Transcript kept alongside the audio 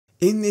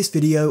In this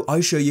video, I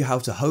show you how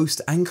to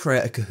host and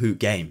create a Kahoot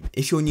game.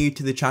 If you're new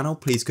to the channel,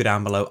 please go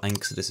down below and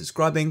consider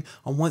subscribing.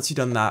 And once you've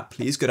done that,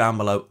 please go down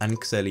below and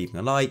consider leaving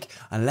a like.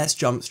 And let's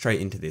jump straight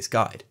into this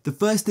guide. The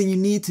first thing you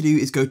need to do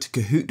is go to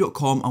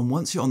kahoot.com. And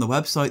once you're on the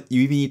website,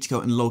 you either need to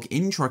go and log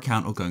into your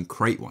account or go and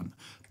create one.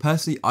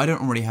 Personally, I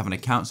don't already have an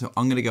account, so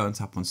I'm going to go and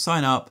tap on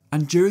sign up.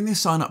 And during the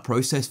sign up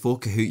process for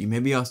Kahoot, you may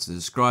be asked to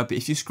subscribe, but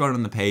if you scroll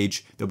on the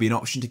page, there'll be an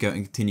option to go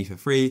and continue for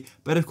free.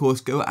 But of course,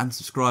 go and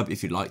subscribe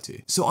if you'd like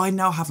to. So I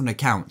now have an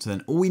account, so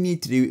then all we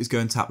need to do is go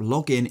and tap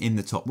login in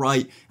the top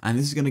right. And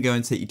this is going to go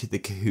and take you to the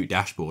Kahoot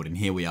dashboard, and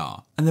here we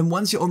are. And then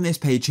once you're on this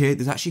page here,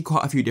 there's actually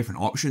quite a few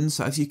different options.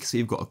 So as you can see,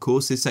 we've got a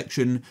courses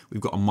section,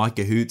 we've got a My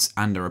Kahoots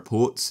and a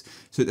reports.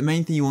 So the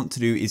main thing you want to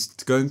do is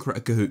to go and create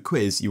a Kahoot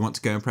quiz. You want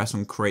to go and press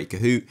on create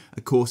Kahoot.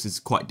 A course is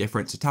quite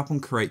different. So tap on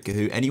create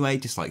Kahoot anyway,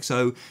 just like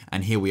so,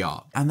 and here we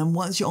are. And then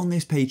once you're on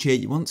this page here,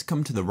 you want to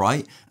come to the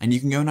right and you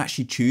can go and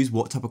actually choose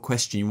what type of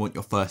question you want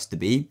your first to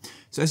be.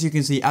 So as you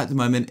can see at the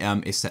moment,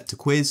 it's set to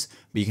quiz,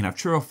 but you can have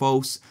true or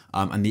false,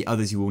 and the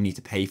others you will need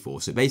to pay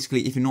for. So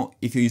basically, if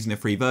you're using the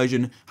free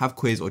version, have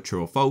quiz or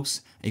true or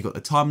false. And you've got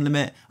the time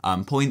limit,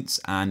 points,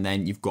 and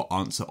then you've got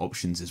answer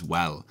options as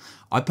well.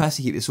 I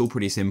personally keep this all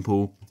pretty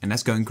simple, and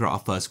let's go and create our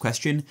first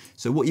question.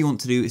 So what you want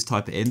to do is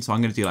type it in. So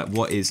I'm going to do like,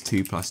 what is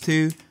 2 plus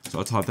 2? So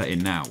I'll type that in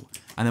now.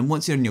 And then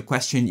once you're in your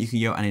question, you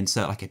can go and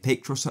insert like a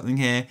picture or something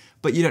here,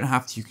 but you don't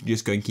have to, you can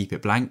just go and keep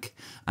it blank.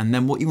 And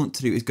then what you want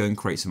to do is go and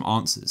create some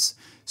answers.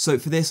 So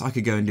for this, I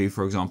could go and do,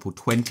 for example,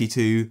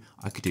 22,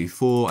 I could do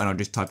 4, and I'll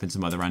just type in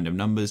some other random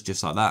numbers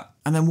just like that.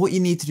 And then what you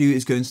need to do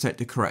is go and select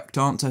the correct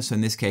answer. So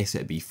in this case,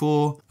 it'd be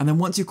 4. And then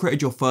once you've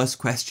created your first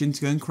question,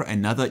 to go and create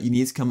another, you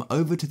need to come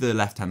over to the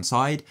left-hand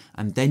side,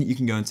 and then you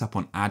can go and tap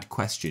on add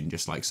question,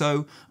 just like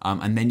so.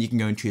 And then you can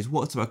go and choose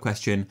what type of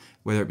question,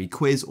 whether it be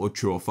quiz or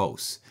true or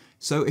false.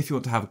 So if you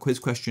want to have a quiz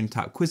question,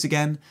 tap quiz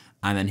again.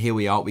 And then here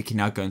we are, we can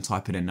now go and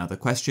type in another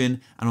question.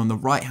 And on the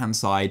right hand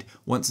side,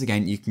 once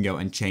again, you can go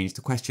and change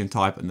the question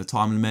type and the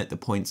time limit, the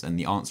points and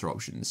the answer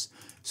options.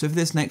 So for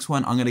this next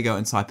one, I'm going to go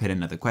and type in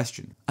another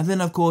question. And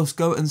then of course,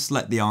 go and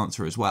select the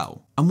answer as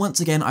well. And once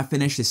again, I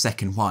finished this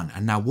second one.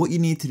 And now what you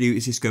need to do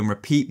is just go and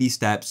repeat these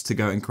steps to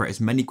go and create as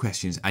many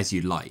questions as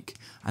you like.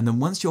 And then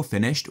once you're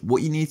finished,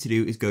 what you need to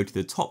do is go to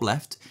the top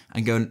left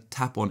and go and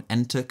tap on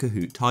enter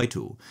Kahoot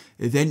title.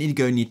 Then you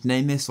need to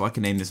name this. So I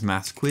can name this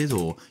maths quiz,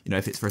 or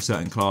if it's for a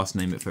certain class,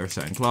 name it for a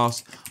certain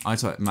class. I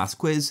type maths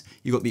quiz.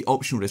 You've got the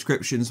optional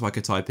description, so I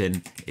could type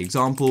in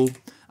example.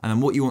 And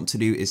then what you want to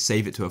do is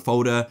save it to a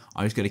folder.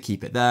 I'm just going to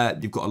keep it there.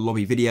 You've got a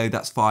lobby video,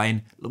 that's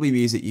fine. Lobby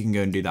music, you can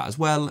go and do that as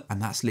well.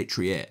 And that's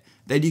literally it.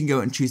 Then you can go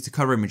and choose the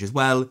cover image as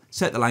well,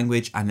 set the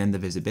language and then the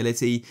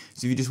visibility.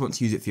 So if you just want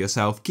to use it for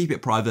yourself, keep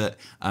it private.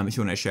 If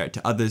you want to share it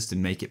to others,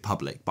 then make it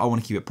public. But I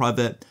want to keep it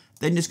private.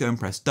 Then just go and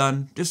press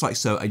done, just like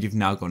so, and you've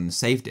now gone and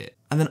saved it.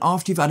 And then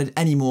after you've added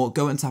any more,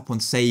 go and tap on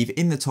save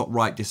in the top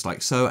right, just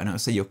like so, and it'll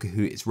say your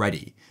Kahoot is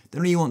ready.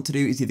 Then all you want to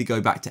do is either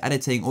go back to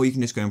editing, or you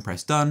can just go and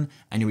press done,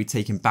 and you'll be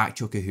taken back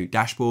to your Kahoot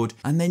dashboard.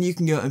 And then you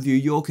can go and view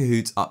your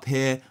Kahoots up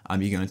here.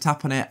 You go and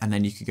tap on it, and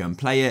then you can go and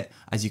play it.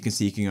 As you can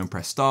see, you can go and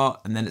press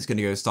start, and then it's going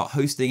to go start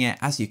hosting it,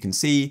 as you can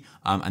see.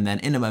 And then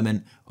in a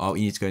moment, you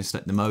need to go and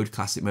select the mode,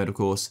 classic mode, of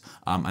course.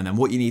 And then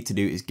what you need to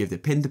do is give the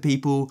pin to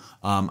people,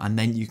 and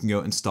then you can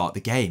go and start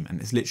the game. And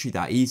it's literally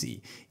that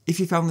easy. If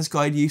you found this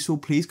guide useful,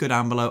 please go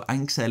down below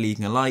and consider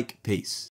leaving a like. Peace.